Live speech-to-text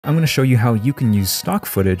I'm going to show you how you can use stock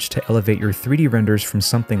footage to elevate your 3D renders from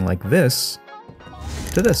something like this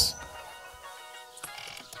to this.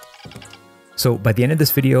 So by the end of this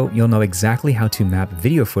video, you'll know exactly how to map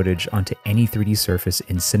video footage onto any 3D surface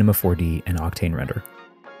in Cinema 4D and Octane Render.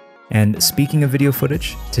 And speaking of video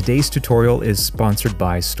footage, today's tutorial is sponsored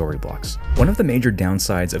by Storyblocks. One of the major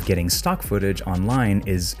downsides of getting stock footage online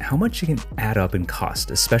is how much it can add up in cost,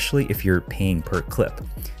 especially if you're paying per clip.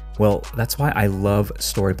 Well, that's why I love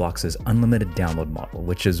Storyblocks' unlimited download model,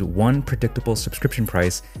 which is one predictable subscription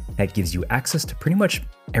price that gives you access to pretty much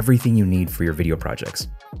everything you need for your video projects.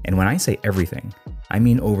 And when I say everything, I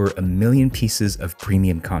mean over 1 million pieces of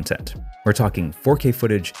premium content. We're talking 4K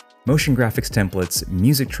footage, motion graphics templates,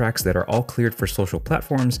 music tracks that are all cleared for social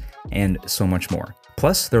platforms, and so much more.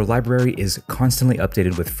 Plus, their library is constantly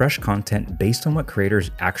updated with fresh content based on what creators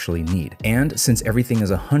actually need. And since everything is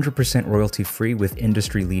 100% royalty-free with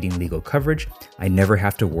industry-leading legal coverage, I never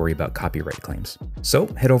have to worry about copyright claims. So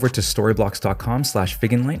head over to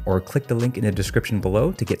storyblocks.com/figinlight or click the link in the description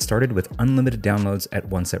below to get started with unlimited downloads at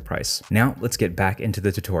one set price. Now let's get back into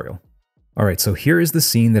the tutorial. All right, so here is the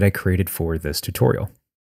scene that I created for this tutorial.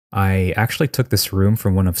 I actually took this room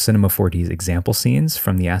from one of Cinema 4D's example scenes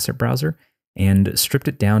from the asset browser and stripped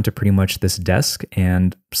it down to pretty much this desk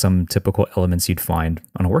and some typical elements you'd find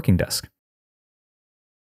on a working desk.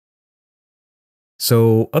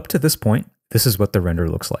 So up to this point, this is what the render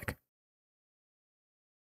looks like.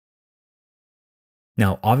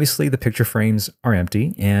 Now, obviously the picture frames are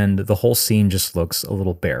empty and the whole scene just looks a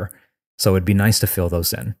little bare, so it'd be nice to fill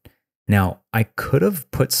those in. Now, I could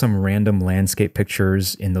have put some random landscape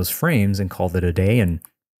pictures in those frames and called it a day, and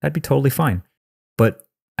that'd be totally fine. But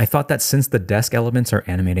I thought that since the desk elements are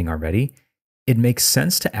animating already, it makes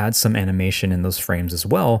sense to add some animation in those frames as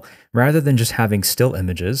well, rather than just having still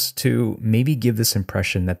images to maybe give this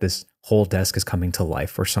impression that this whole desk is coming to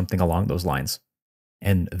life or something along those lines.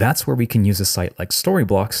 And that's where we can use a site like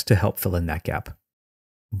Storyblocks to help fill in that gap.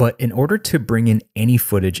 But in order to bring in any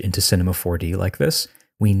footage into Cinema 4D like this,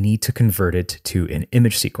 we need to convert it to an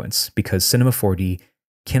image sequence because Cinema 4D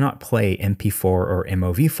cannot play MP4 or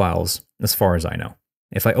MOV files as far as I know.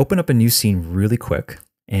 If I open up a new scene really quick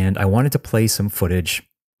and I wanted to play some footage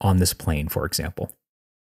on this plane, for example,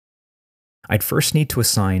 I'd first need to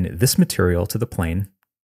assign this material to the plane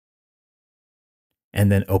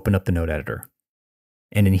and then open up the node editor.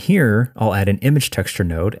 And in here, I'll add an image texture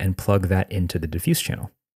node and plug that into the diffuse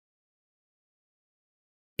channel.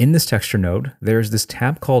 In this texture node, there's this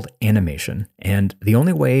tab called Animation, and the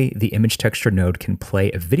only way the image texture node can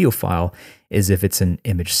play a video file is if it's an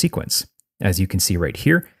image sequence, as you can see right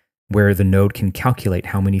here, where the node can calculate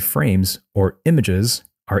how many frames or images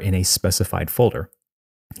are in a specified folder.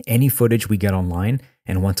 Any footage we get online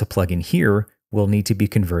and want to plug in here will need to be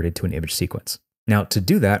converted to an image sequence. Now, to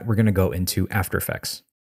do that, we're going to go into After Effects.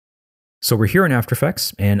 So we're here in After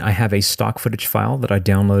Effects, and I have a stock footage file that I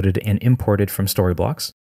downloaded and imported from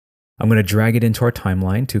Storyblocks. I'm going to drag it into our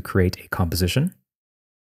timeline to create a composition.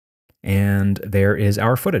 And there is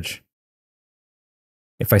our footage.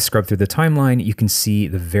 If I scrub through the timeline, you can see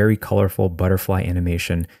the very colorful butterfly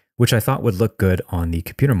animation, which I thought would look good on the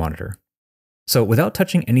computer monitor. So without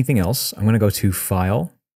touching anything else, I'm going to go to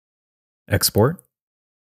File, Export,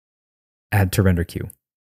 Add to Render Queue.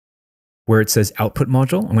 Where it says Output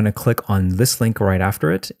Module, I'm going to click on this link right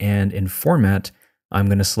after it, and in Format, I'm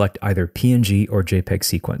going to select either PNG or JPEG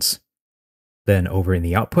sequence. Then over in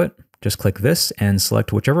the output, just click this and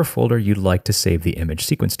select whichever folder you'd like to save the image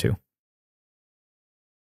sequence to.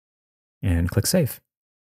 And click Save.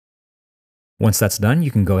 Once that's done,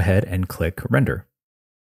 you can go ahead and click Render.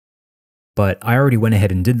 But I already went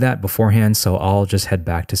ahead and did that beforehand, so I'll just head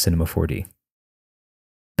back to Cinema 4D.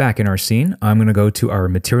 Back in our scene, I'm going to go to our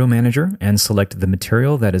Material Manager and select the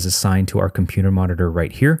material that is assigned to our computer monitor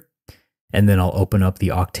right here. And then I'll open up the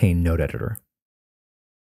Octane node editor.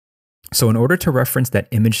 So in order to reference that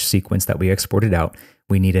image sequence that we exported out,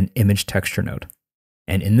 we need an image texture node.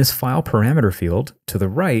 And in this file parameter field to the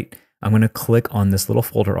right, I'm going to click on this little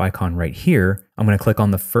folder icon right here. I'm going to click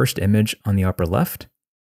on the first image on the upper left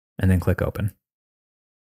and then click Open.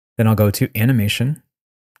 Then I'll go to Animation,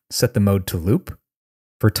 set the mode to Loop.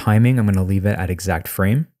 For timing, I'm going to leave it at exact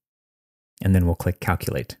frame, and then we'll click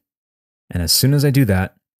Calculate. And as soon as I do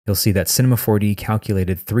that, you'll see that Cinema 4D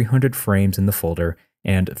calculated 300 frames in the folder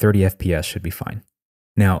and 30 FPS should be fine.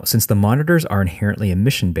 Now, since the monitors are inherently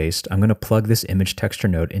emission-based, I'm going to plug this image texture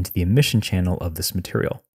node into the emission channel of this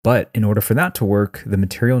material. But in order for that to work, the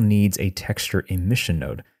material needs a texture emission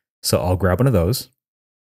node. So I'll grab one of those.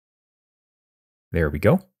 There we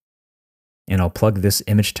go. And I'll plug this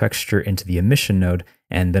image texture into the emission node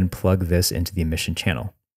and then plug this into the emission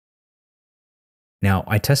channel. Now,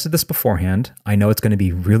 I tested this beforehand. I know it's going to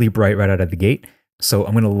be really bright right out of the gate, so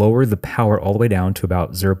I'm going to lower the power all the way down to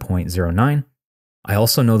about 0.09. I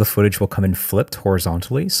also know the footage will come in flipped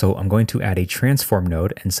horizontally, so I'm going to add a transform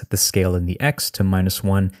node and set the scale in the X to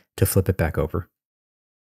 -1 to flip it back over.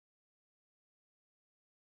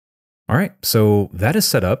 All right, so that is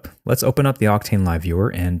set up. Let's open up the Octane Live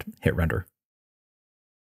Viewer and hit render.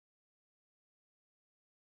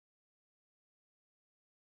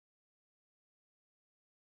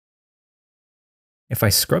 If I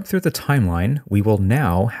scrub through the timeline, we will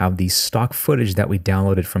now have the stock footage that we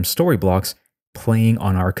downloaded from Storyblocks playing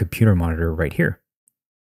on our computer monitor right here.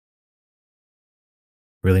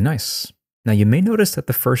 Really nice. Now you may notice that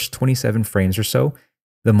the first 27 frames or so,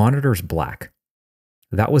 the monitor is black.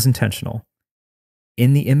 That was intentional.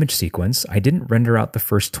 In the image sequence, I didn't render out the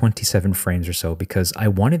first 27 frames or so because I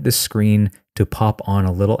wanted the screen to pop on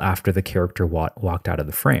a little after the character walked out of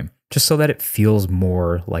the frame, just so that it feels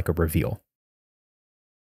more like a reveal.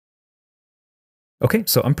 Okay,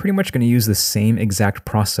 so I'm pretty much going to use the same exact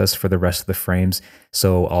process for the rest of the frames,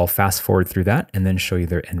 so I'll fast forward through that and then show you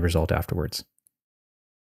the end result afterwards.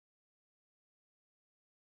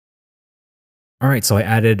 All right, so I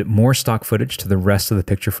added more stock footage to the rest of the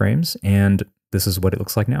picture frames, and this is what it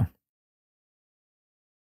looks like now.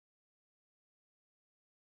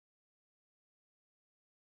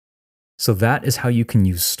 So that is how you can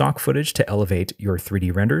use stock footage to elevate your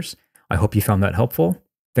 3D renders. I hope you found that helpful.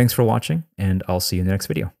 Thanks for watching, and I'll see you in the next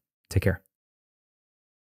video. Take care.